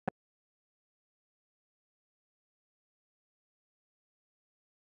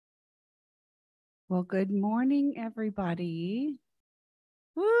Well, good morning, everybody.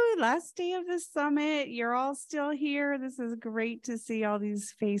 Woo, last day of the summit. You're all still here. This is great to see all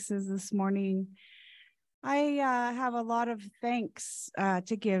these faces this morning. I have a lot of thanks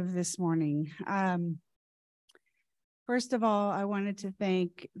to give this morning. First of all, I wanted to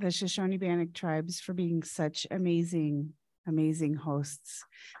thank the Shoshone-Bannock tribes for being such amazing hosts.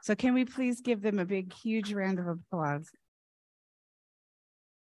 So can we please give them a big, huge round of applause?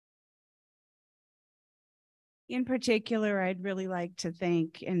 In particular, I'd really like to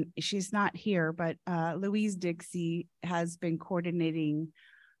thank, and she's not here, but Louise Dixie has been coordinating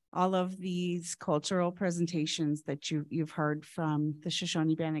all of these cultural presentations that you've heard from the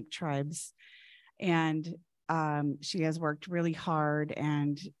Shoshone-Bannock tribes. And she has worked really hard,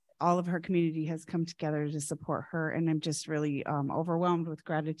 and all of her community has come together to support her. And I'm just really overwhelmed with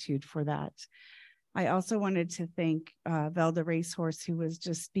gratitude for that. I also wanted to thank Velda Racehorse, who was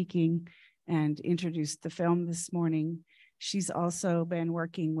just speaking and introduced the film this morning. She's also been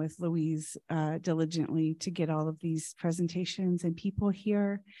working with Louise diligently to get all of these presentations and people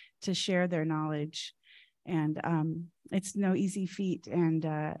here to share their knowledge. And it's no easy feat,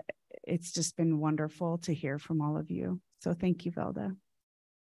 and it's just been wonderful to hear from all of you. So thank you, Velda.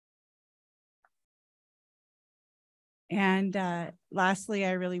 And lastly,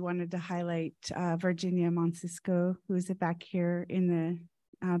 I really wanted to highlight Virginia Moncisco, who's back here in the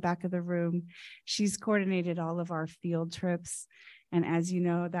back of the room. She's coordinated all of our field trips. And as you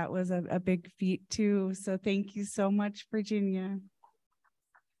know, that was a big feat too. So thank you so much, Virginia.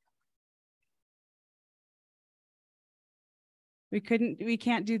 We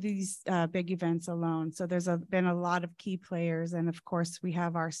can't do these big events alone. So there's been a lot of key players. And of course, we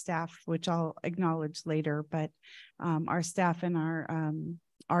have our staff, which I'll acknowledge later, but our staff and our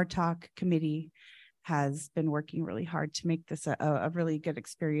RTOC committee has been working really hard to make this a really good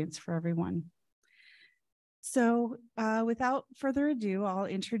experience for everyone. So without further ado, I'll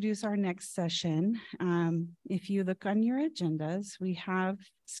introduce our next session. If you look on your agendas, we have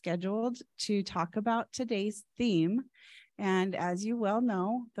scheduled to talk about today's theme. And as you well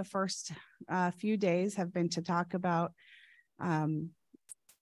know, the first few days have been to talk about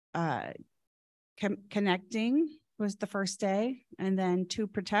connecting was the first day, and then to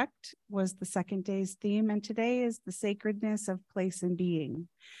protect was the second day's theme, and today is the sacredness of place and being.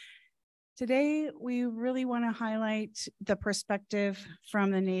 Today, we really want to highlight the perspective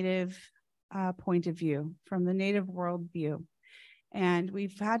from the Native point of view, from the Native worldview. And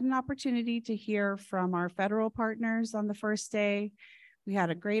we've had an opportunity to hear from our federal partners on the first day. We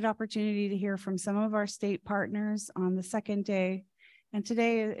had a great opportunity to hear from some of our state partners on the second day. And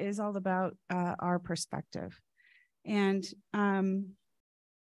today is all about our perspective. And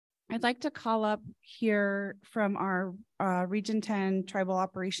I'd like to call up here from our Region 10 Tribal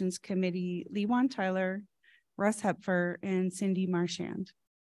Operations Committee, Lewan Tyler, Russ Hepfer, and Cindy Marchand.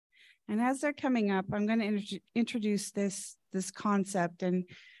 And as they're coming up, I'm going to introduce this concept. And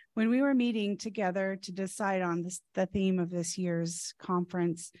when we were meeting together to decide on the theme of this year's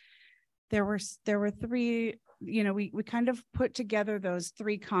conference, there were three. We kind of put together those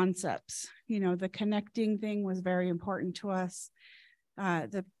three concepts. The connecting thing was very important to us.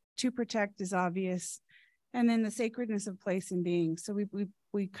 The to protect is obvious. And then the sacredness of place and being. So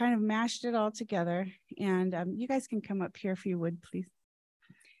we kind of mashed it all together. And you guys can come up here if you would, please.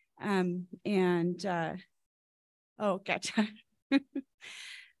 Gotcha.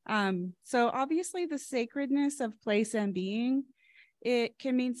 So obviously the sacredness of place and being, it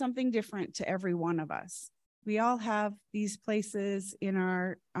can mean something different to every one of us. We all have these places in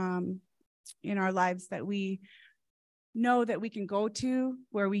our lives that we know that we can go to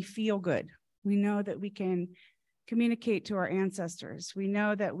where we feel good. We know that we can communicate to our ancestors. We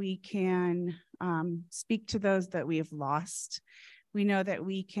know that we can speak to those that we have lost. We know that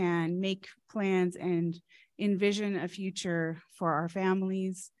we can make plans and envision a future for our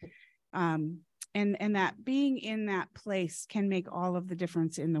families. And that being in that place can make all of the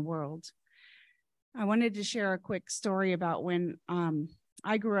difference in the world. I wanted to share a quick story about when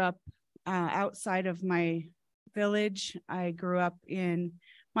I grew up outside of my village. I grew up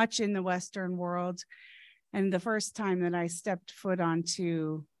much in the Western world. And the first time that I stepped foot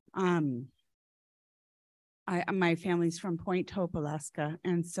onto, my family's from Point Hope, Alaska.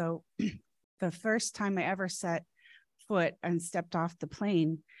 And so the first time I ever set foot and stepped off the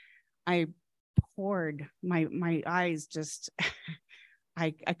plane, I poured my eyes just,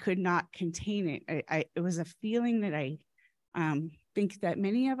 I could not contain it. It was a feeling that I think that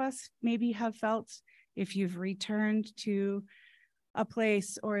many of us maybe have felt if you've returned to a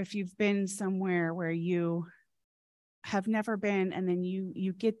place or if you've been somewhere where you have never been, and then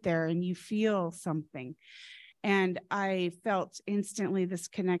you get there and you feel something. And I felt instantly this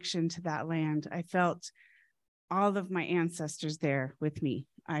connection to that land. I felt all of my ancestors there with me.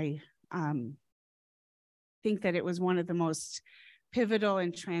 I think that it was one of the most pivotal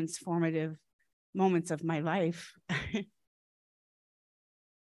and transformative moments of my life.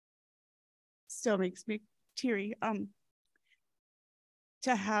 Still makes me teary.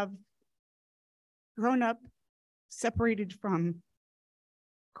 To have grown up separated from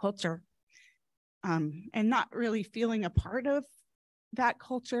culture, and not really feeling a part of that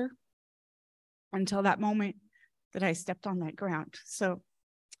culture until that moment that I stepped on that ground. So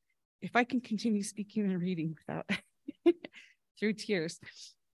if I can continue speaking and reading without through tears,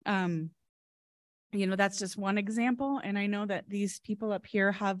 that's just one example. And I know that these people up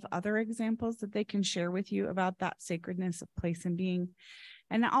here have other examples that they can share with you about that sacredness of place and being,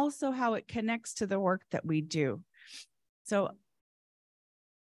 and also how it connects to the work that we do. So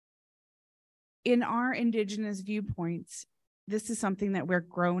in our Indigenous viewpoints, this is something that we're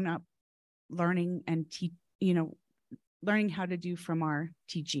grown up learning and learning how to do from our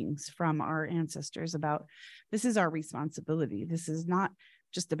teachings, from our ancestors about this is our responsibility. This is not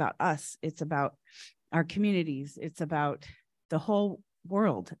just about us. It's about our communities. It's about the whole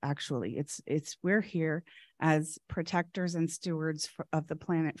world, actually. It's we're here as protectors and stewards of the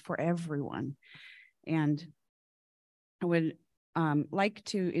planet for everyone. And I would like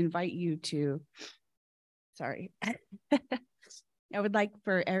to invite you to, I would like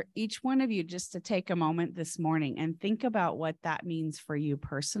for each one of you just to take a moment this morning and think about what that means for you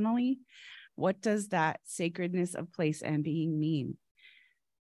personally. What does that sacredness of place and being mean?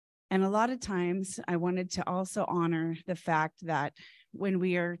 And a lot of times I wanted to also honor the fact that when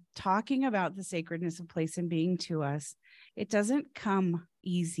we are talking about the sacredness of place and being to us, it doesn't come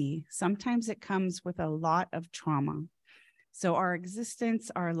easy. Sometimes it comes with a lot of trauma. So our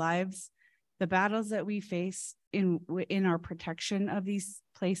existence, our lives, the battles that we face in our protection of these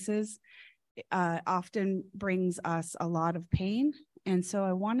places often brings us a lot of pain. And so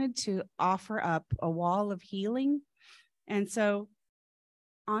I wanted to offer up a wall of healing. And so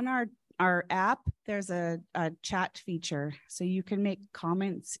on our app, there's a chat feature. So you can make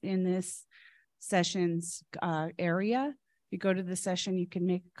comments in this session's area. If you go to the session, you can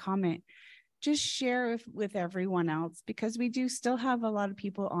make a comment. Just share with everyone else, because we do still have a lot of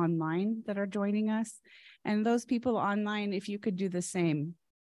people online that are joining us. And those people online, if you could do the same,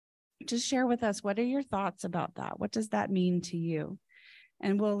 just share with us, what are your thoughts about that? What does that mean to you?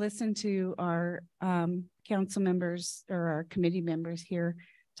 And we'll listen to our council members or our committee members here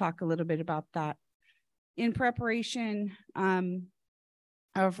talk a little bit about that. In preparation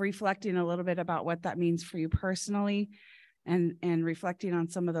of reflecting a little bit about what that means for you personally, and reflecting on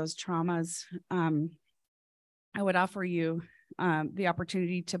some of those traumas, I would offer you the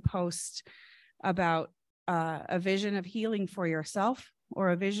opportunity to post about a vision of healing for yourself, or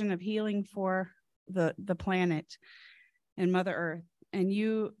a vision of healing for the planet and Mother Earth. And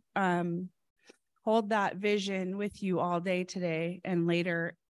you hold that vision with you all day today. And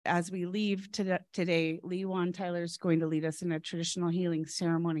later, as we leave today, Lee Wan Tyler is going to lead us in a traditional healing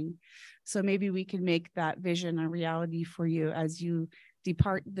ceremony. So maybe we can make that vision a reality for you as you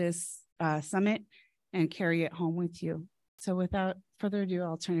depart this summit and carry it home with you. So without further ado,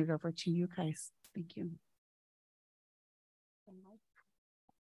 I'll turn it over to you guys. Thank you.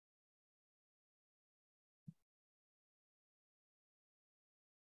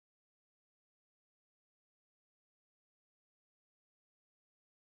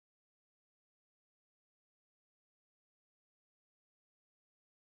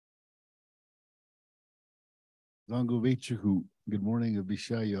 Zango Vechuhu. Good morning,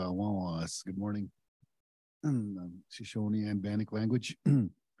 Abishaya Awawas. Good morning. Shoshone and Bannock language. I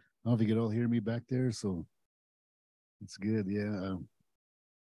don't know if you could all hear me back there, so it's good. Yeah,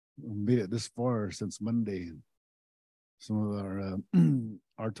 made it this far since Monday. Some of our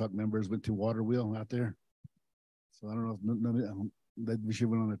RTOC members went to Water Wheel out there, so I don't know if that we should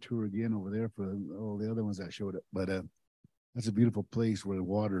went on a tour again over there for all the other ones that showed up. But that's a beautiful place where the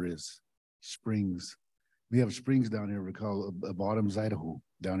water is, springs. We have springs down here we call Bottoms, Idaho,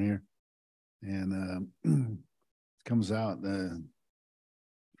 down here. And it comes out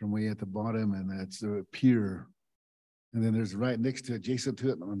from way at the bottom, and that's a pier. And then there's right next to, adjacent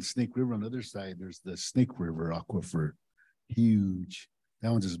to it on the Snake River on the other side, there's the Snake River Aquifer. Huge.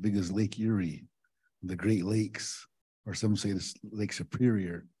 That one's as big as Lake Erie, the Great Lakes, or some say the Lake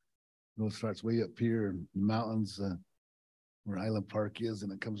Superior. It starts way up here in the mountains where Island Park is,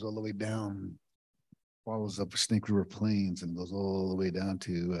 and it comes all the way down, follows up Snake River Plains, and goes all the way down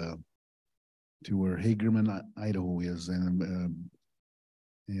to to where Hagerman, Idaho is, and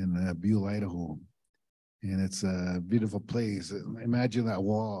in Buell, Idaho. And it's a beautiful place. Imagine that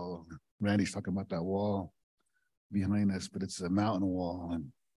wall. Randy's talking about that wall behind us, but it's a mountain wall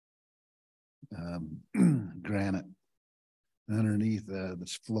and granite underneath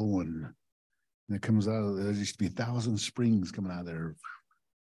that's flowing. And it comes out of there used to be 1,000 springs coming out of there,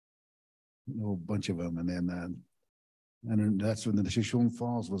 a whole bunch of them. And then that's when the Shoshone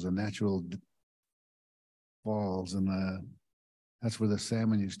Falls was a natural falls, and that's where the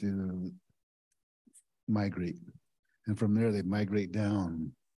salmon used to migrate. And from there, they migrate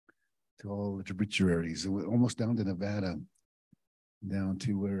down to all the tributaries, almost down to Nevada, down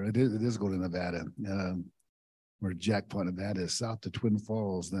to where it is going to Nevada, where Jackpot, Nevada is, south to Twin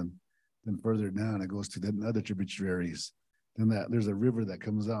Falls. Then further down, it goes to the other tributaries. Then there's a river that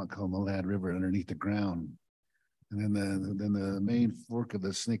comes out called Malad River underneath the ground. And then the main fork of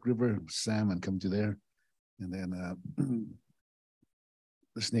the Snake River, salmon come to there. And then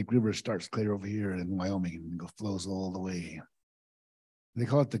the Snake River starts clear over here in Wyoming and flows all the way. They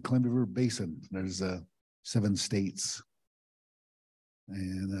call it the Columbia River Basin. There's 7 states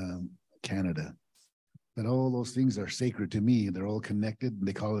and Canada. But all those things are sacred to me. They're all connected.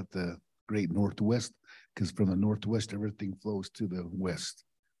 They call it the Great Northwest, because from the Northwest, everything flows to the west,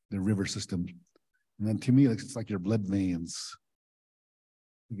 the river system. And then to me, it's like your blood veins.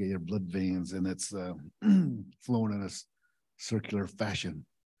 You get your blood veins, and it's flowing in a circular fashion,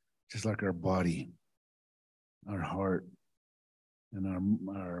 just like our body, our heart, and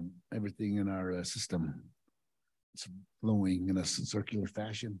our everything in our system. It's flowing in a circular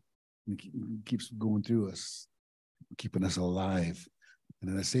fashion. And it keeps going through us, keeping us alive. And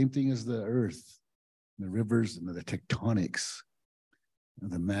then the same thing as the earth, the rivers, and the tectonics,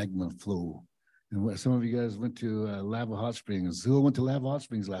 and the magma flow. And some of you guys went to Lava Hot Springs. Who went to Lava Hot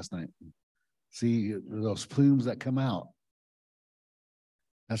Springs last night? See those plumes that come out?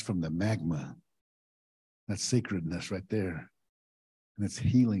 That's from the magma. That's sacredness right there. And it's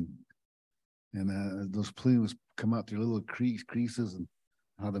healing. And those plumes come out through little creases, and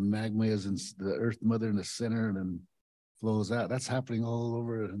how the magma is in the earth mother in the center and then flows out. That's happening all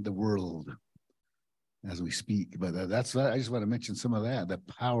over the world as we speak. But that's I just want to mention some of that, the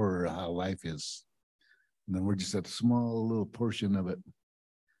power of how life is. And then we're just a small little portion of it.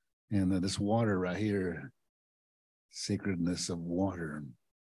 And this water right here, sacredness of water.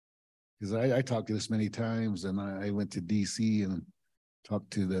 Because I talked to this many times, and I went to DC and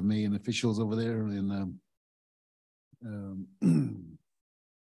talked to the main officials over there in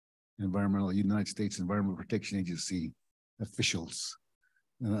United States Environmental Protection Agency officials,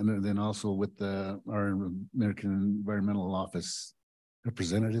 and then also with our American Environmental Office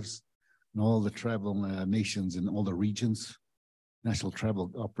representatives and all the tribal nations in all the regions, National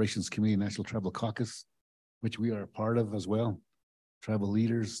Tribal Operations Committee, National Tribal Caucus, which we are a part of as well, tribal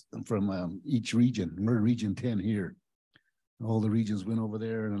leaders from each region. We're Region 10 here. All the regions went over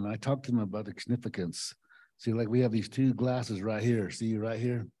there, and I talked to them about the significance. See, like we have these 2 glasses right here. See right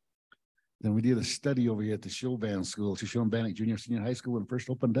here? Then we did a study over here at the Shoshone School, Shoshone Bannock Junior Senior High School, when it first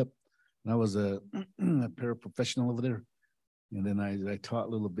opened up. And I was a paraprofessional over there. And then I taught a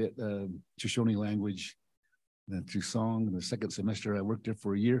little bit Shoshone language, then through song. In the second semester, I worked there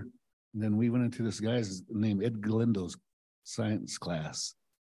for a year. And then we went into this guy's named Ed Galindo's science class.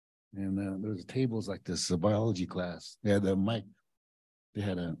 And there was tables like this, a biology class. They had those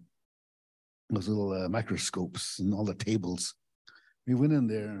little microscopes and all the tables. We went in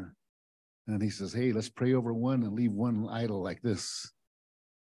there, and he says, "Hey, let's pray over one and leave one idle like this."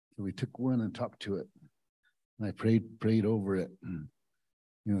 So we took one and talked to it. And I prayed over it. And,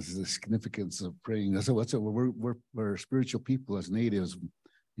 this is the significance of praying. That's what we're spiritual people as natives.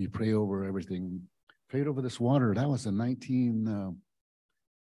 You pray over everything. Prayed over this water. That was in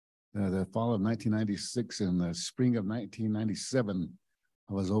the fall of 1996 and the spring of 1997.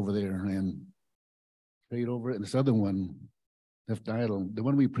 I was over there and prayed over it. And this other one, left idol, the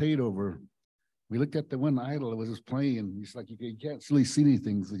one we prayed over, we looked at the one idol that was just playing. It's like you can't really see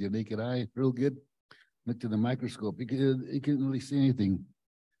anything with your naked eye, real good. Looked at the microscope, you couldn't really see anything.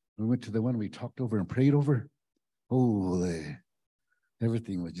 We went to the one we talked over and prayed over. Holy,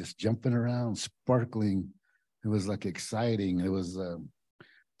 everything was just jumping around, sparkling. It was like exciting. It was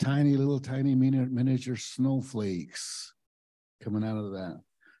tiny miniature snowflakes coming out of that.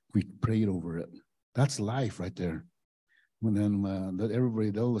 We prayed over it. That's life right there. And then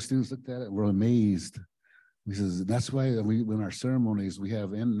everybody, all the students looked at it, were amazed. He says, that's why when our ceremonies, we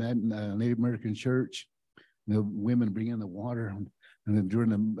have in that Native American church, the women bring in the water, and then during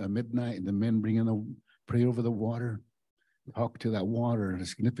the midnight, the men pray over the water. talk to that water and the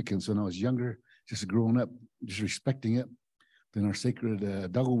significance. When I was younger, just growing up, just respecting it. Then our sacred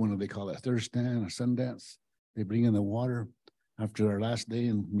Dagowuna, they call it thirst stand or sun dance. They bring in the water after our last day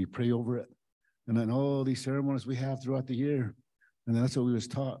and we pray over it. And then all these ceremonies we have throughout the year. And that's what we was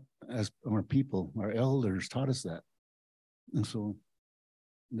taught as our people, our elders taught us that. And so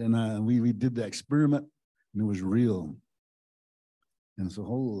then we did the experiment and it was real. And so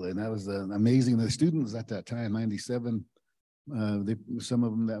and that was amazing. The students at that time, 97, some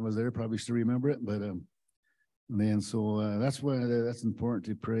of them that was there probably still remember it, but that's why that's important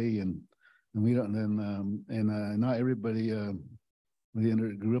to pray and we don't not everybody we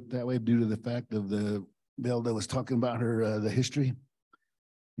grew up that way due to the fact of the Belda was talking about her the history,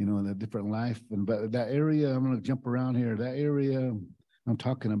 you know, the different life. And but that area, I'm going to jump around here. That area I'm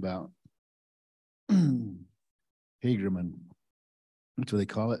talking about, Hagerman, that's what they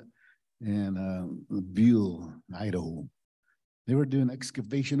call it, and Buell, Idaho. They were doing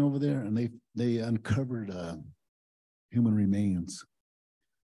excavation over there, and they uncovered human remains,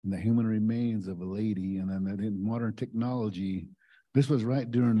 and the human remains of a lady. And then in modern technology, this was right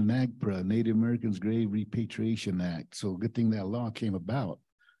during the NAGPRA, Native Americans Grave Repatriation Act. So good thing that law came about.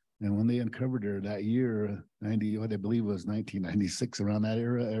 And when they uncovered her that year, what I believe was 1996, around that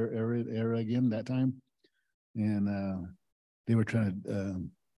era again, that time, and they were trying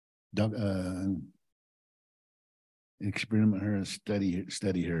to experiment her and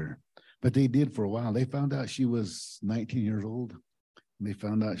study her. But they did for a while. They found out she was 19 years old. And they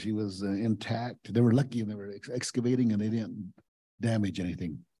found out she was intact. They were lucky and they were excavating and they didn't damage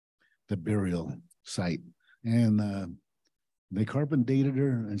anything, the burial site. And they carbon dated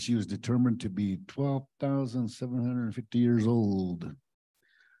her and she was determined to be 12,750 years old.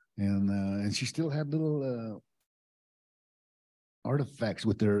 And she still had little artifacts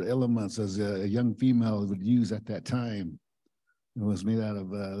with their elements as a young female would use at that time. It was made out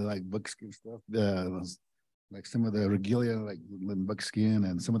of like buckskin stuff, like some of the regalia, like buckskin,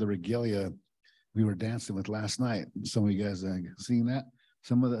 and some of the regalia we were dancing with last night. Some of you guys seen that?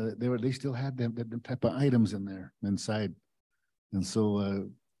 Some of they still had them type of items in there inside, and so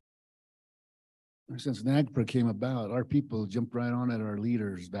since NAGPRA came about, our people jumped right on at our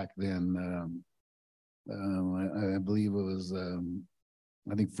leaders back then. I believe it was,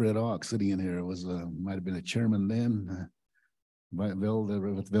 I think Fred Ock sitting in here was, might have been a chairman then, with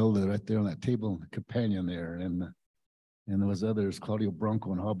Velda right there on that table, companion there. And there was others, Claudio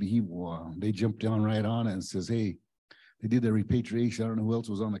Bronco and Hobby Hewa. They jumped down right on it and says, hey, they did their repatriation. I don't know who else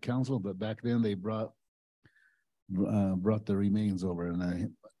was on the council, but back then they brought the remains over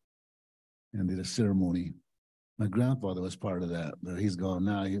and did a ceremony. My grandfather was part of that, but he's gone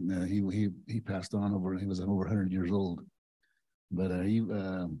now. He passed on he was over 100 years old. But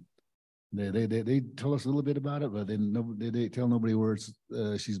they tell us a little bit about it, but they tell nobody where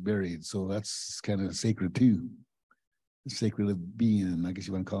she's buried. So that's kind of sacred too. Sacred of being, I guess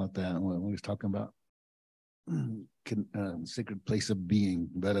you want to call it that. What he's talking about, sacred place of being.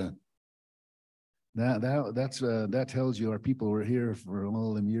 But that tells you our people were here for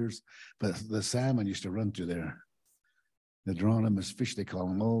all them years. But the salmon used to run through there. The Dronomus fish, they call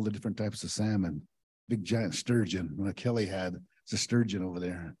them, all the different types of salmon. Big giant sturgeon. When Kelly had, it's a sturgeon over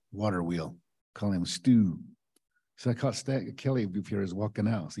there, water wheel, call him Stu. So I caught Kelly before he was walking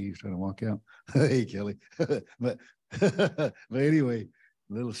out. See, he's trying to walk out. Hey, Kelly. but anyway,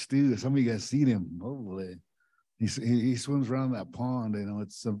 little Stu, some of you guys seen him. Hopefully. He swims around that pond. You know,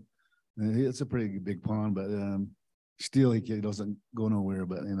 it's a pretty big pond, but still he doesn't go nowhere.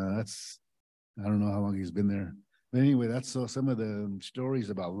 But you know, I don't know how long he's been there. But anyway, that's some of the stories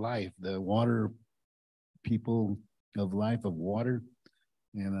about life, the water people of life of water,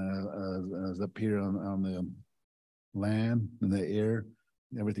 and up here on the land and the air,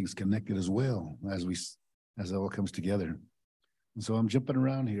 everything's connected as well as it all comes together. And so I'm jumping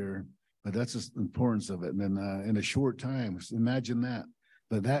around here, but that's the importance of it. And then in a short time, imagine that.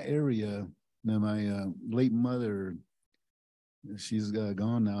 But that area, my late mother, she's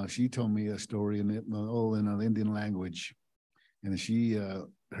gone now. She told me a story in the Indian language, and she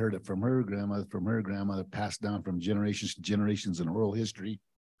heard it from her grandmother, passed down from generations to generations in oral history,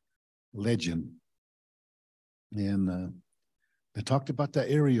 legend. And they talked about that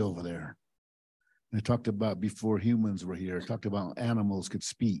area over there. They talked about before humans were here. Talked about animals could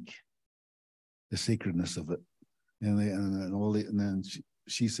speak, the sacredness of it, and then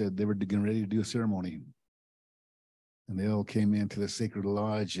she said they were getting ready to do a ceremony. And they all came into the sacred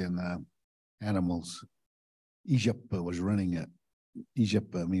lodge and animals. Ijapa was running it.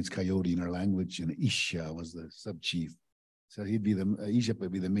 Ijapa means coyote in our language, and Isha was the sub-chief. So Ijapa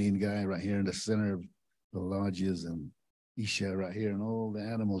would be the main guy right here in the center of the lodges, and Isha right here, and all the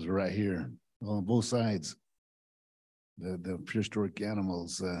animals are right here on both sides. The prehistoric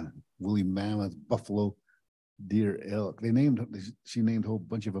animals, woolly mammoth, buffalo, deer, elk. She named a whole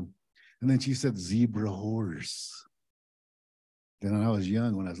bunch of them. And then she said zebra horse. Then when I was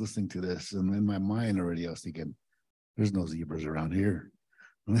young, when I was listening to this, and in my mind already, I was thinking, there's no zebras around here.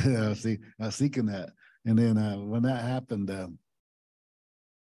 I was thinking that. And then when that happened,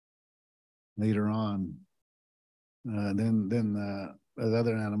 later on, then the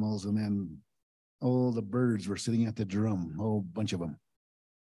other animals, and then all the birds were sitting at the drum, a whole bunch of them.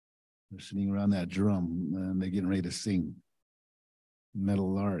 They're sitting around that drum, and they're getting ready to sing.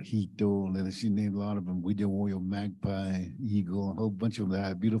 Metal art, Hito, and then she named a lot of them. We did oil, magpie, eagle, a whole bunch of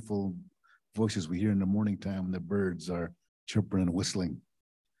that beautiful voices we hear in the morning time when the birds are chirping and whistling.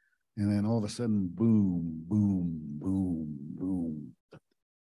 And then all of a sudden, boom, boom, boom, boom.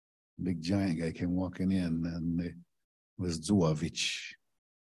 Big giant guy came walking in, and it was Zoovich.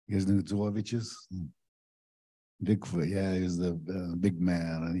 You guys know who Zoovich is? Bigfoot, yeah, he was the big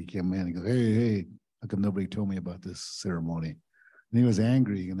man. And he came in and goes, hey, how come nobody told me about this ceremony? And he was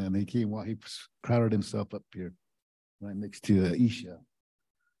angry, and then he crowded himself up here right next to Isha.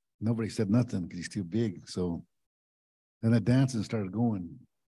 Nobody said nothing because he's too big. So then the dancing started going.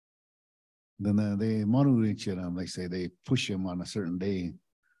 Then they motivate him. They say they push him on a certain day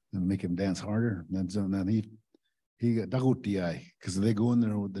and make him dance harder. And then he got dagutiai because they go in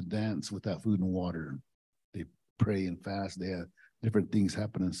there with the dance without food and water. They pray and fast. They have different things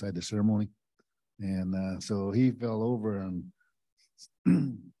happen inside the ceremony. And so he fell over and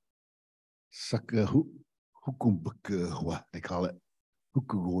what they call it,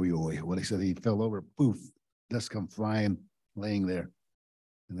 what they said, he fell over, poof, dust come flying, laying there,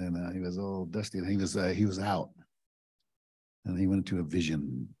 and then he was all dusty, and he was out, and he went into a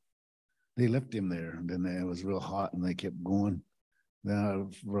vision. They left him there, and then it was real hot, and they kept going. Now,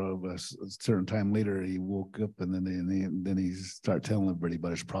 for a certain time later, he woke up, and then he started telling everybody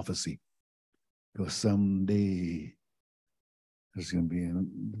about his prophecy. Because someday there's going to be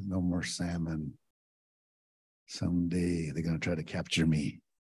no more salmon. Someday they're going to try to capture me.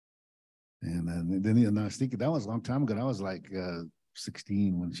 And then I was thinking, that was a long time ago. I was like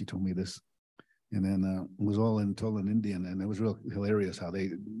 16 when she told me this. And then it was all told in Indian, and it was real hilarious how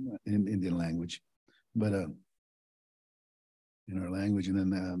they, in Indian language, but in our language.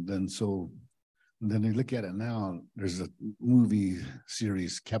 And then they look at it now, there's a movie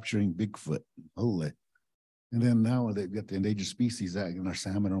series capturing Bigfoot. Holy. And then now they've got the endangered species act, and our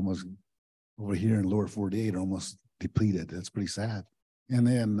salmon are almost over here in lower 48 are almost depleted. That's pretty sad. And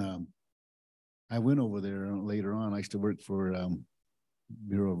then I went over there later on. I used to work for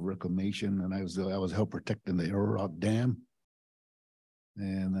Bureau of Reclamation, and I was help protecting the RTOC Dam.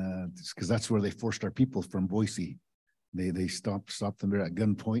 And because that's where they forced our people from Boise. They stopped them there at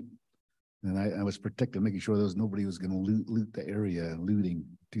gunpoint. And I was protecting, making sure nobody was going to loot the area, looting.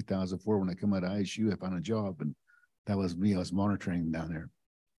 2004, when I come out of ISU, I found a job, and that was me. I was monitoring down there,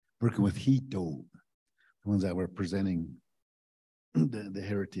 working with Hito, the ones that were presenting the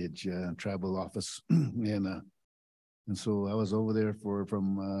heritage tribal office. And so I was over there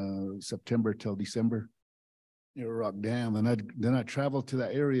from September till December, near Rock Dam. And then I traveled to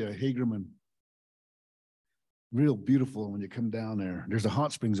that area, Hagerman. Real beautiful when you come down there. There's a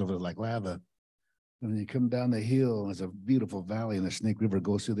hot springs over there like lava. And when you come down the hill, there's a beautiful valley, and the Snake River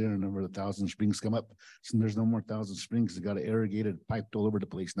goes through there, and over 1,000 springs come up. So there's no more 1,000 springs. They got it irrigated, piped all over the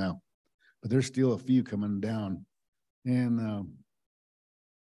place now. But there's still a few coming down. And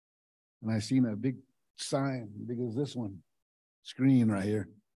I seen a big sign, big as this one, screen right here.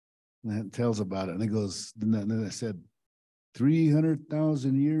 And it tells about it. And it goes, then it said,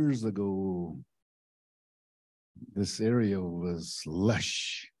 300,000 years ago, this area was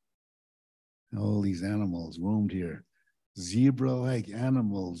lush. All these animals roamed here. Zebra-like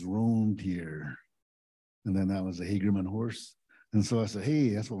animals roamed here. And then that was a Hagerman horse. And so I said, hey,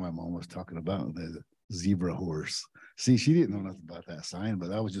 that's what my mom was talking about, the zebra horse. See, she didn't know nothing about that sign, but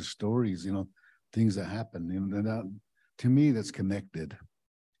that was just stories, things that happened. And that, to me, that's connected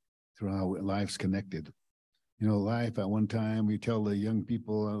through how life's connected. Life at one time, we tell the young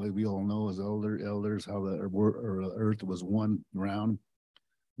people, we all know as elders, how the earth was one round.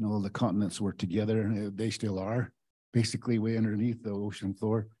 The continents were together. They still are, basically way underneath the ocean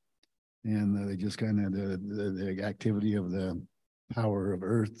floor. And they just kind of, the activity of the power of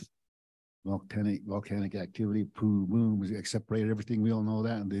earth, volcanic activity, boom, separated everything. We all know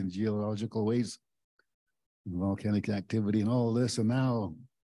that. And then geological ways, volcanic activity and all this. And now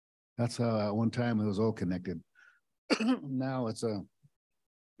that's how at one time it was all connected. Now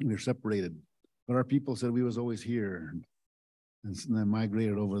they're separated. But our people said we was always here. and then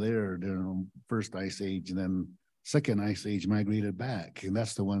migrated over there during the first ice age, and then second ice age migrated back. And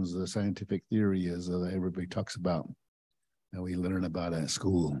that's the ones the scientific theory is that everybody talks about, that we learn about at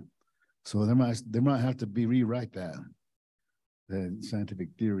school. So there might have to be rewrite that, the scientific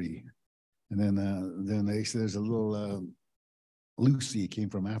theory. And then they say there's a little Lucy came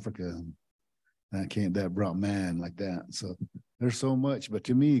from Africa, that brought man like that. So there's so much. But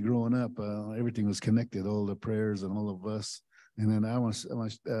to me, growing up, everything was connected, all the prayers and all of us. And then I want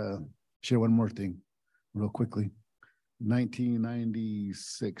to share one more thing real quickly.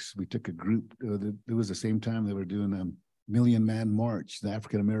 1996, we took a group. It was the same time they were doing a Million Man March, the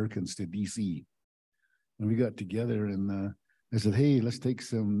African Americans to DC. And we got together and I said, hey, let's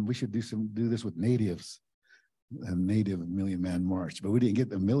we should do this with natives, a native Million Man March. But we didn't get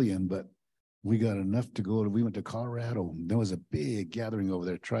the million, but we got enough to go. We went to Colorado. There was a big gathering over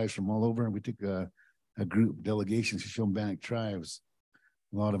there, tribes from all over. And we took a group delegation to Shombanek tribes.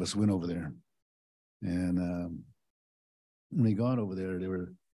 A lot of us went over there. And when we got over there, they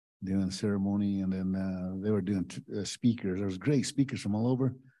were doing a ceremony, and then they were doing speakers. There was great speakers from all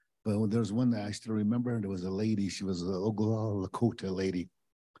over. But there was one that I still remember. There was a lady. She was an Oglala Lakota lady.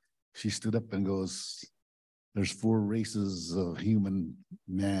 She stood up and goes, there's 4 races of human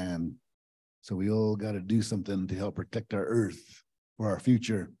man. So we all got to do something to help protect our earth for our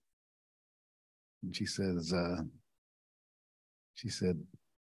future. And she said,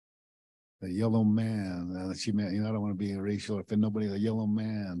 the yellow man, she meant, I don't want to be racial, if nobody, the yellow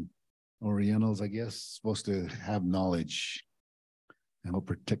man, Orientals, I guess, supposed to have knowledge and help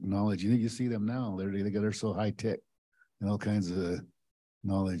protect knowledge. You see them now, they're so high tech and all kinds of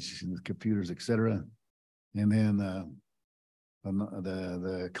knowledge, computers, etc. And then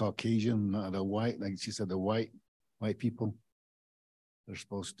the Caucasian, the white, like she said, the white people, they're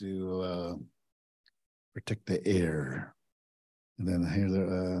supposed to protect the air. And then here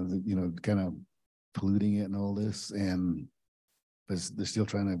they're, kind of polluting it and all this. And but they're still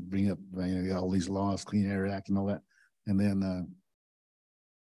trying to bring up all these laws, Clean Air Act and all that. And then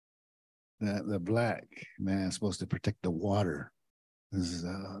the black man is supposed to protect the water. This is,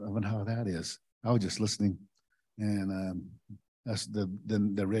 I wonder how that is. I was just listening. And that's the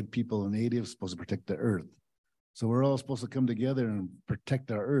red people and natives supposed to protect the earth. So we're all supposed to come together and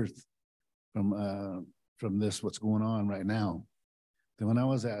protect our earth from this, what's going on right now. Then when I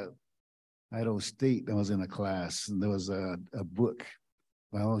was at Idaho State, I was in a class, and there was a book,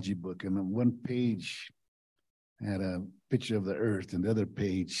 biology book, and on one page had a picture of the earth, and the other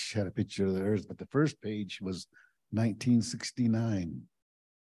page had a picture of the earth, but the first page was 1969.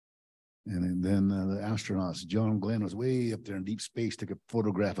 And then the astronauts, John Glenn was way up there in deep space, took a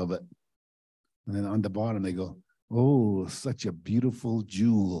photograph of it. And then on the bottom, they go, oh, such a beautiful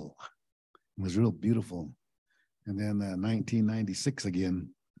jewel. It was real beautiful. And then 1996 again,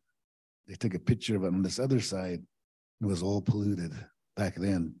 they took a picture of it on this other side. It was all polluted back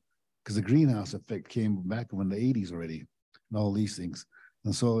then because the greenhouse effect came back in the 80s already and all these things.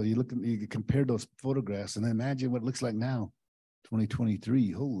 And so you compare those photographs and imagine what it looks like now,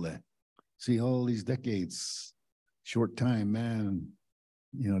 2023. Holy, see all these decades, short time, man,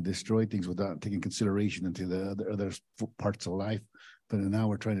 destroy things without taking consideration into the other parts of life. But now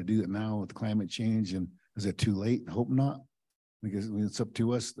we're trying to do it now with climate change. And is it too late? Hope not, because it's up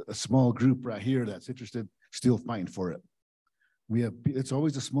to us, a small group right here that's interested, still fighting for it. It's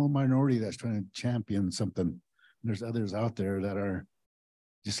always a small minority that's trying to champion something. There's others out there that are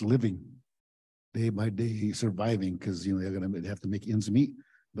just living day by day, surviving, because they're going to have to make ends meet.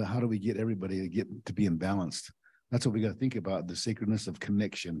 But how do we get everybody to being balanced? That's what we got to think about, the sacredness of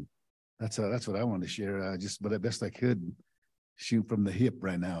connection. That's what I wanted to share. But the best I could, shoot from the hip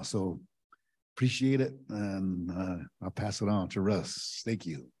right now. So appreciate it, and I'll pass it on to Russ. Thank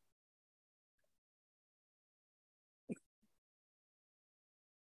you.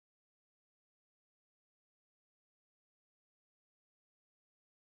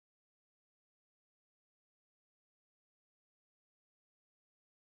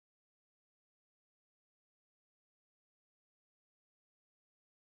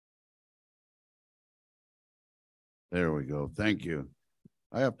 There we go. Thank you.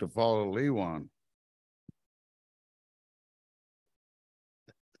 I have to follow Lewan.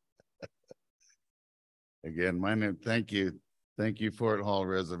 Again, my name, thank you. Thank you, Fort Hall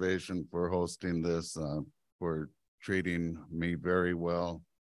Reservation, for hosting this, for treating me very well.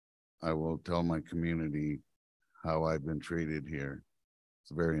 I will tell my community how I've been treated here.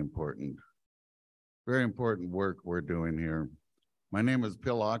 It's very important work we're doing here. My name is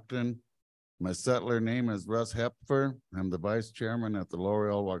Pill Octon. My settler name is Russ Hepfer. I'm the vice chairman at the Lower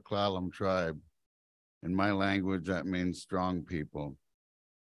Elwha Clallam tribe. In my language, that means strong people.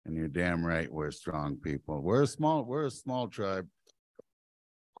 And you're damn right we're strong people. We're a small tribe.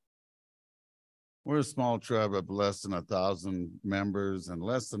 We're a small tribe of less than 1,000 members and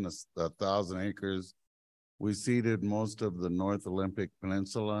less than 1,000 acres. We ceded most of the North Olympic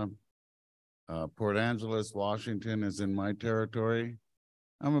Peninsula. Port Angeles, Washington is in my territory.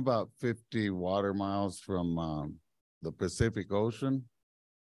 I'm about 50 water miles from the Pacific Ocean.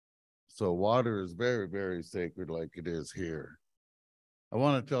 So water is very, very sacred like it is here. I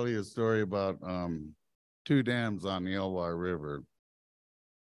want to tell you a story about two dams on the Elwha River.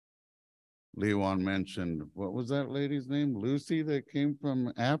 Lewan mentioned, what was that lady's name? Lucy, that came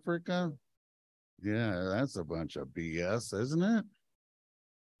from Africa? Yeah, that's a bunch of BS, isn't it?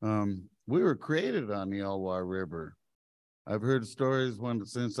 We were created on the Elwha River. I've heard stories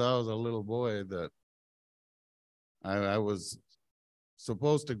since I was a little boy that I was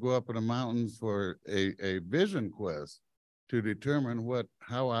supposed to go up in the mountains for a vision quest to determine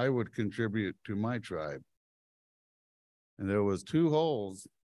how I would contribute to my tribe. And there was two holes,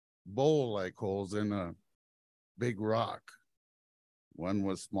 bowl-like holes in a big rock. One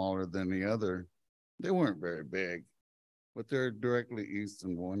was smaller than the other. They weren't very big, but they're directly east,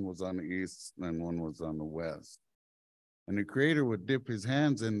 and one was on the east and one was on the west. And the creator would dip his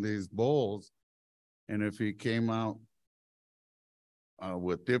hands in these bowls, and if he came out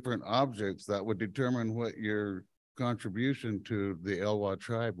with different objects, that would determine what your contribution to the Elwha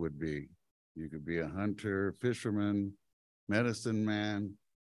tribe would be. You could be a hunter, fisherman, medicine man.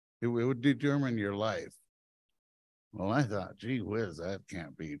 It would determine your life. Well, I thought, gee whiz, that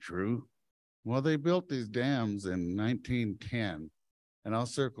can't be true. Well, they built these dams in 1910, and I'll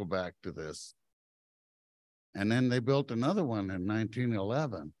circle back to this. And then they built another one in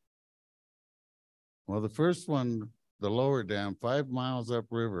 1911. Well, the first one, the lower dam, 5 miles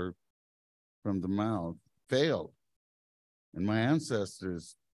upriver from the mouth, failed. And my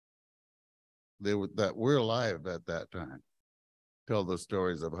ancestors, that were alive at that time, tell the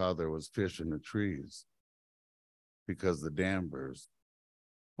stories of how there was fish in the trees because the dam burst.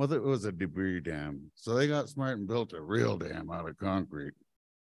 Well, it was a debris dam. So they got smart and built a real dam out of concrete.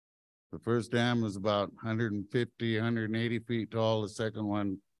 The first dam was about 150, 180 feet tall. The second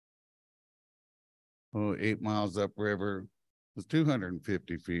one, 8 miles upriver, was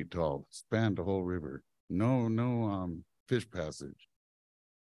 250 feet tall, spanned the whole river. No fish passage.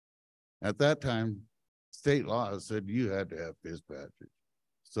 At that time, state law said you had to have fish passage.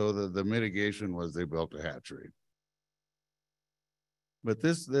 So the mitigation was they built a hatchery. But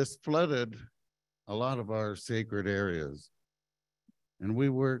this flooded a lot of our sacred areas. And we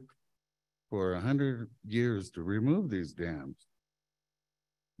worked for 100 years to remove these dams.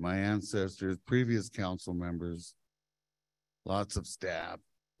 My ancestors, previous council members, lots of staff,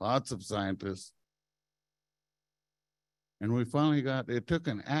 lots of scientists. And we finally it took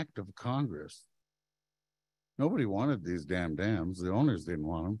an act of Congress. Nobody wanted these damn dams. The owners didn't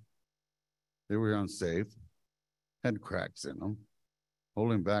want them. They were unsafe, had cracks in them,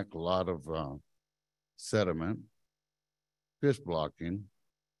 holding back a lot of sediment, fish blocking.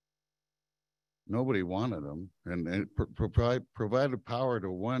 Nobody wanted them. And it provided power to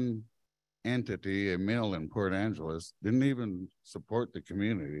one entity, a mill in Port Angeles, didn't even support the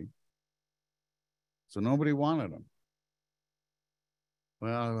community. So nobody wanted them.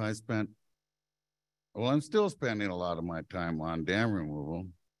 Well, I'm still spending a lot of my time on dam removal,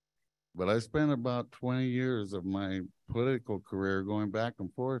 but I spent about 20 years of my political career going back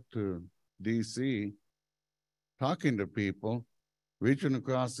and forth to DC, talking to people, reaching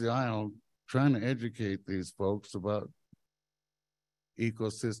across the aisle, trying to educate these folks about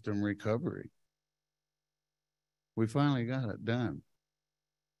ecosystem recovery. We finally got it done.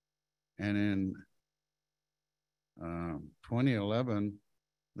 And in 2011,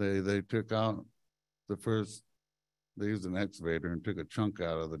 they took out they used an excavator and took a chunk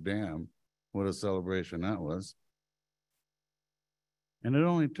out of the dam. What a celebration that was. And it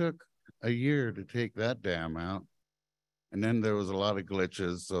only took a year to take that dam out. And then there was a lot of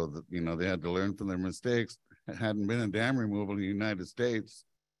glitches, so that, they had to learn from their mistakes. It hadn't been a dam removal in the United States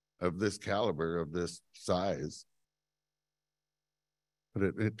of this caliber, of this size.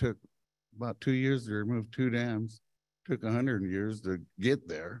 But it took about 2 years to remove 2 dams. It took 100 years to get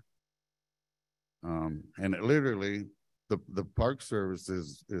there. And it literally, the Park Service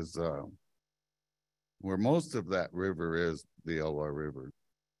is where most of that river is, the Elwha River,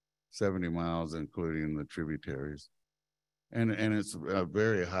 70 miles, including the tributaries. And it's a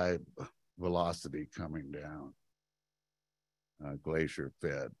very high velocity coming down, glacier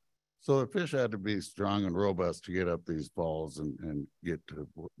fed. So the fish had to be strong and robust to get up these falls and get to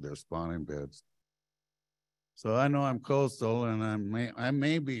their spawning beds. So I know I'm coastal, and I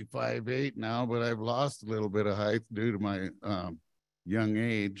may be 5'8" now, but I've lost a little bit of height due to my young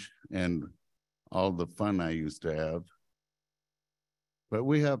age and all the fun I used to have. But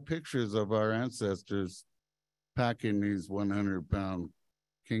we have pictures of our ancestors packing these 100-pound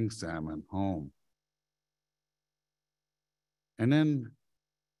king salmon home. And then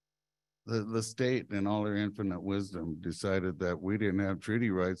the state, in all their infinite wisdom, decided that we didn't have treaty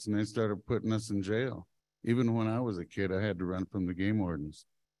rights, and they started putting us in jail. Even when I was a kid, I had to run from the game wardens.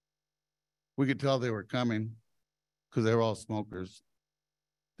 We could tell they were coming because they were all smokers.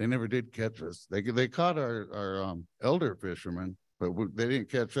 They never did catch us. They caught our elder fishermen, but they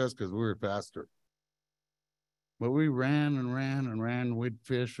didn't catch us because we were faster. But we ran and ran and ran. We'd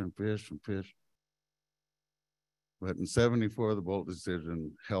fish and fish and fish. But in 74, the Bolt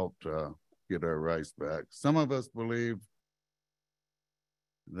decision helped get our rights back. Some of us believe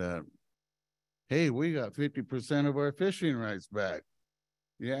that, hey, we got 50% of our fishing rights back.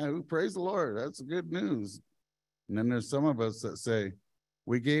 Yeah, praise the Lord. That's good news. And then there's some of us that say,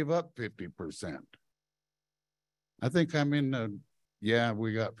 we gave up 50%. I think I'm in the, yeah,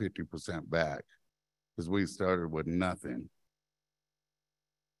 we got 50% back because we started with nothing.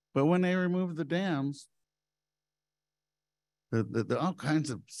 But when they removed the dams, the all kinds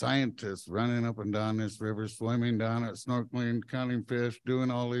of scientists running up and down this river, swimming down it, snorkeling, counting fish,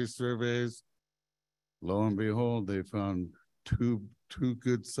 doing all these surveys. Lo and behold, they found two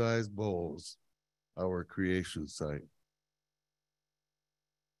good-sized bowls, our creation site.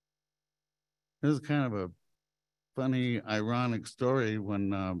 This is kind of a funny, ironic story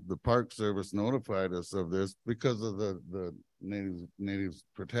when the Park Service notified us of this because of the Natives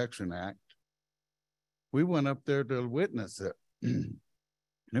Protection Act. We went up there to witness it. And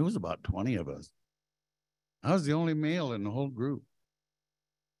it was about 20 of us. I was the only male in the whole group.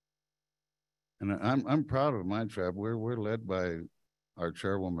 And I'm proud of my tribe. We're led by our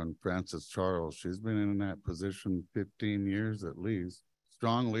chairwoman, Frances Charles. She's been in that position 15 years at least.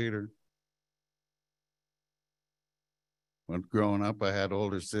 Strong leader. When growing up, I had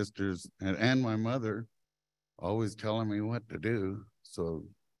older sisters and my mother always telling me what to do. So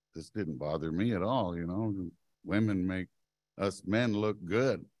this didn't bother me at all, you know. Women make us men look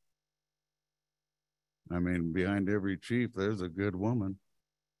good. I mean, behind every chief, there's a good woman.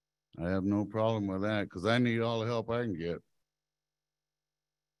 I have no problem with that because I need all the help I can get.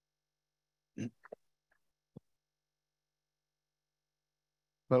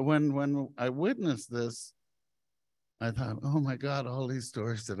 But when I witnessed this, I thought, oh my God, all these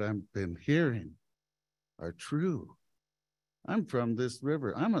stories that I've been hearing are true. I'm from this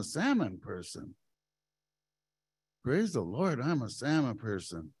river. I'm a salmon person. Praise the Lord, I'm a salmon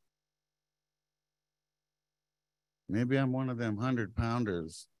person. Maybe I'm one of them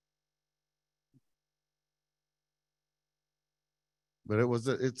 100-pounders. But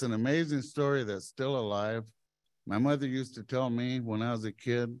it's an amazing story that's still alive. My mother used to tell me when I was a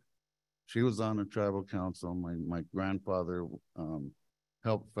kid, she was on the tribal council. My grandfather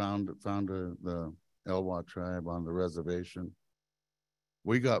helped found the Elwha tribe on the reservation.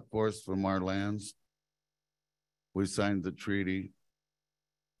 We got forced from our lands. We signed the treaty.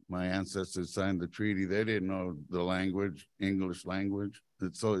 My ancestors signed the treaty. They didn't know the language, English language.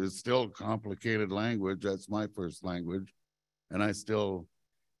 So it's still a complicated language. That's my first language. And I still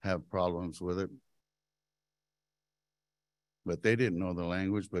have problems with it. But they didn't know the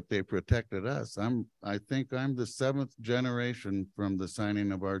language, but they protected us. I think I'm the 7th generation from the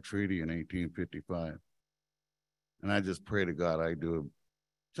signing of our treaty in 1855. And I just pray to God I do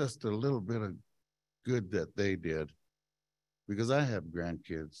just a little bit of good that they did, because I have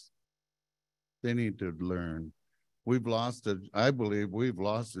grandkids. They need to learn. I believe we've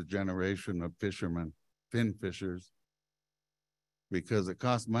lost a generation of fishermen, fin fishers, because it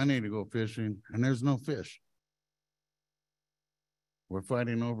costs money to go fishing and there's no fish. We're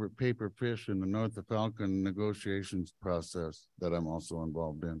fighting over paper fish in the North of Falcon negotiations process that I'm also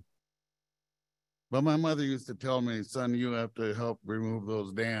involved in. But my mother used to tell me, son, you have to help remove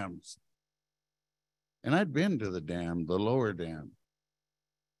those dams. And I'd been to the dam, the lower dam.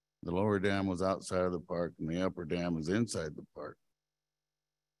 The lower dam was outside of the park and the upper dam was inside the park.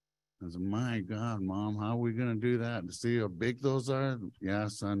 I said, my God, Mom, how are we going to do that? To see how big those are? Yeah,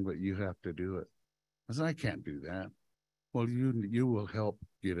 son, but you have to do it. I said, I can't do that. Well, you will help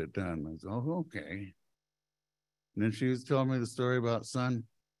get it done. I said, oh, okay. And then she was telling me the story about, son,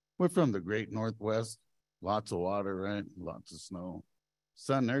 we're from the great Northwest, lots of water, right? Lots of snow.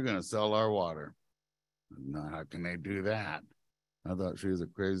 Son, they're going to sell our water. No, how can they do that? I thought she was a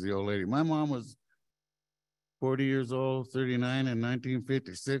crazy old lady. My mom was 40 years old, 39 in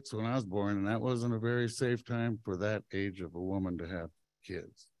 1956 when I was born, and that wasn't a very safe time for that age of a woman to have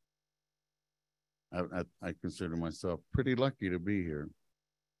kids. I consider myself pretty lucky to be here.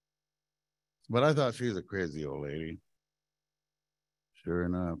 But I thought she was a crazy old lady. Sure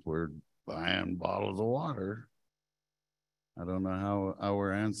enough, we're buying bottles of water. I don't know how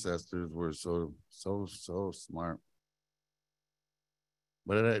our ancestors were so smart.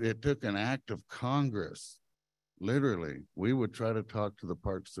 But it took an act of Congress. Literally, we would try to talk to the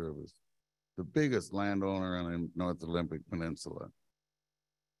Park Service, the biggest landowner on the North Olympic Peninsula,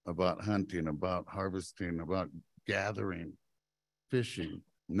 about hunting, about harvesting, about gathering, fishing.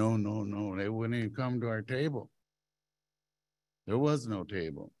 No, they wouldn't even come to our table. There was no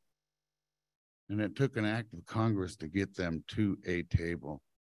table. And it took an act of Congress to get them to a table.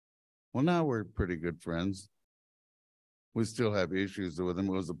 Well, now we're pretty good friends. We still have issues with them.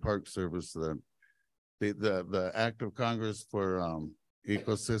 It was the Park Service, the act of Congress for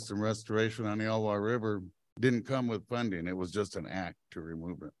ecosystem restoration on the Elwha River didn't come with funding. It was just an act to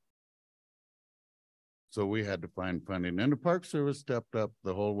remove it. So we had to find funding. And the Park Service stepped up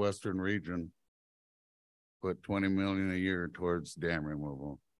the whole Western region, put $20 million a year towards dam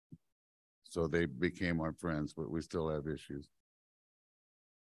removal. So they became our friends, but we still have issues.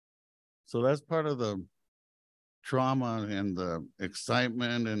 So that's part of the trauma and the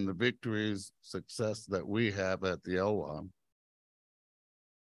excitement and the victories, success that we have at the Elwha.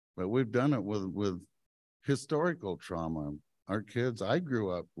 But we've done it with historical trauma. Our kids, I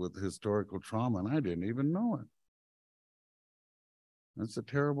grew up with historical trauma and I didn't even know it. That's a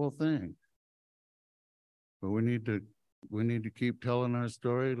terrible thing. But we need to keep telling our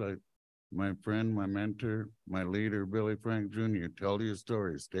story, like my friend, my mentor, my leader, Billy Frank Jr., tell your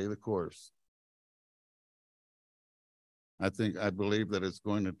story, stay the course. I believe that it's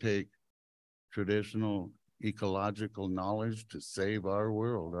going to take traditional ecological knowledge to save our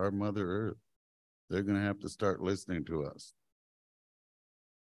world, our Mother Earth. They're going to have to start listening to us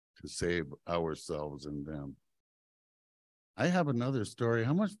to save ourselves and them. I have another story.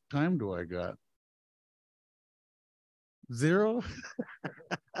 How much time do I got? 0?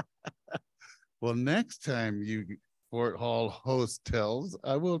 Well, next time you Fort Hall host TELS,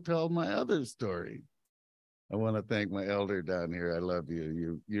 I will tell my other story. I want to thank my elder down here. I love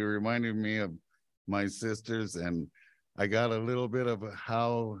you. You reminded me of my sisters, and I got a little bit of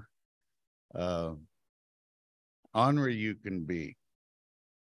how honorary you can be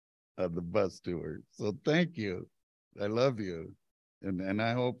of the bus tour. So thank you. I love you. And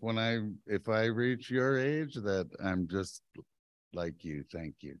I hope if I reach your age that I'm just like you.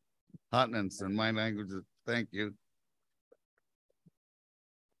 Thank you. Hotness in my language is thank you.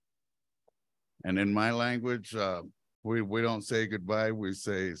 And in my language, we don't say goodbye, we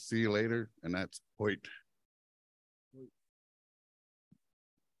say see you later, and that's hoit.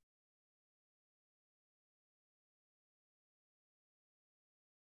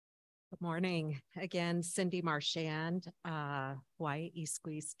 Good morning. Again, Cindy Marchand, Hawaii,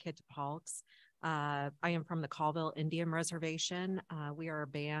 Isquis, Kitapalks. I am from the Colville Indian Reservation. We are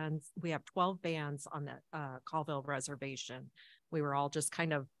bands. We have 12 bands on the Colville Reservation. We were all just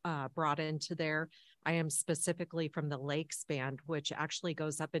kind of brought into there. I am specifically from the Lakes Band, which actually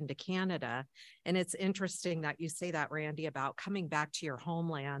goes up into Canada. And it's interesting that you say that, Randy, about coming back to your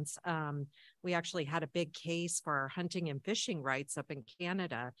homelands. We actually had a big case for our hunting and fishing rights up in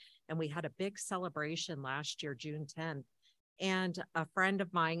Canada. And we had a big celebration last year, June 10th. And a friend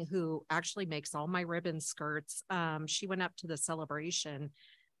of mine who actually makes all my ribbon skirts, she went up to the celebration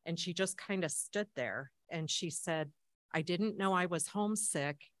and she just kind of stood there and she said, I didn't know I was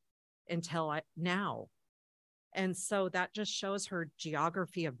homesick until now. And so that just shows her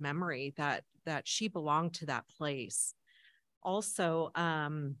geography of memory that she belonged to that place. Also,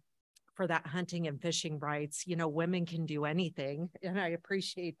 for that hunting and fishing rights, women can do anything. And I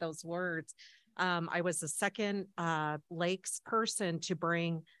appreciate those words. I was the second lakes person to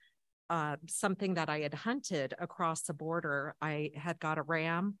bring something that I had hunted across the border. I had got a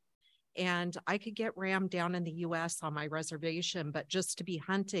ram, and I could get ram down in the US on my reservation, but just to be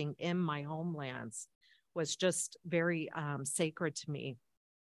hunting in my homelands was just very sacred to me.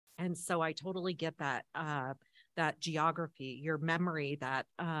 And so I totally get that geography, your memory that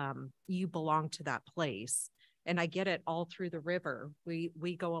you belong to that place. And I get it all through the river.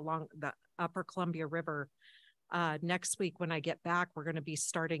 We go along the Upper Columbia River. Next week, when I get back, we're going to be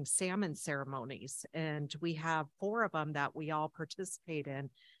starting salmon ceremonies. And we have 4 of them that we all participate in.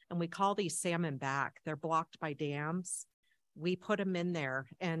 And we call these salmon back. They're blocked by dams. We put them in there,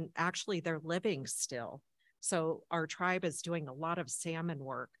 and actually they're living still. So our tribe is doing a lot of salmon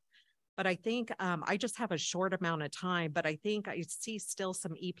work. But I think I just have a short amount of time, but I think I see still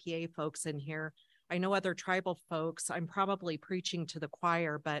some EPA folks in here. I know other tribal folks. I'm probably preaching to the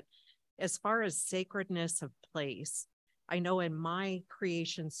choir, but as far as sacredness of place, I know in my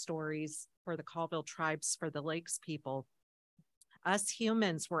creation stories for the Colville tribes, for the Lakes people, us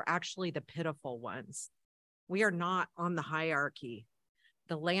humans were actually the pitiful ones. We are not on the hierarchy.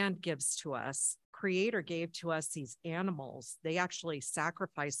 The land gives to us. Creator gave to us these animals. They actually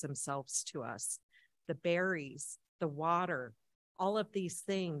sacrifice themselves to us. The berries, the water, all of these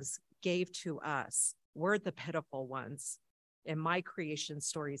things gave to us. We're the pitiful ones in my creation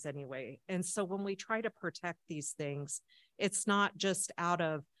stories anyway. And so when we try to protect these things, it's not just out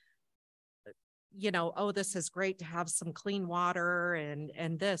of, oh, this is great to have some clean water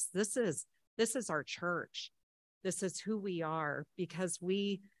and this is our church. This is who we are, because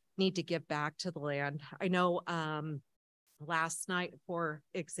we need to give back to the land. I know last night, for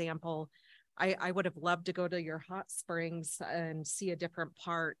example, I would have loved to go to your hot springs and see a different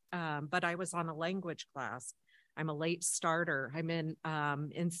part, but I was on a language class. I'm a late starter. I'm in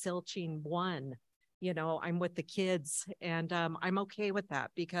Silchine 1. I'm with the kids, and I'm okay with that,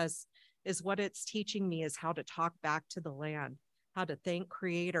 because is what it's teaching me is how to talk back to the land, how to thank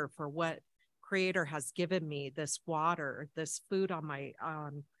Creator for what Creator has given me, this water, this food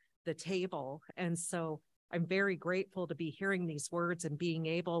on the table. And so I'm very grateful to be hearing these words and being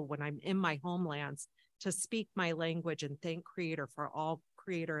able, when I'm in my homelands, to speak my language and thank Creator for all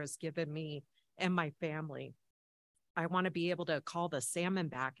Creator has given me and my family. I want to be able to call the salmon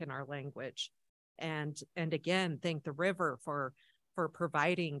back in our language, and again thank the river for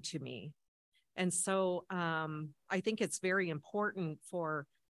providing to me. And so I think it's very important for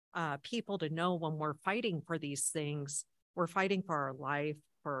people to know, when we're fighting for these things, we're fighting for our life,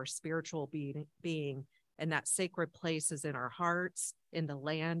 for our spiritual being, and that sacred place is in our hearts, in the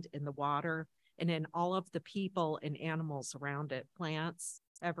land, in the water, and in all of the people and animals around it, plants,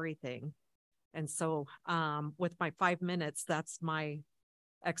 everything. And so with my 5 minutes, that's my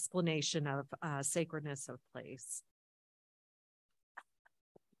explanation of sacredness of place.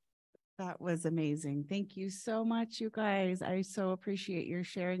 That was amazing. Thank you so much, you guys. I so appreciate your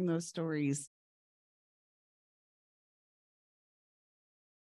sharing those stories.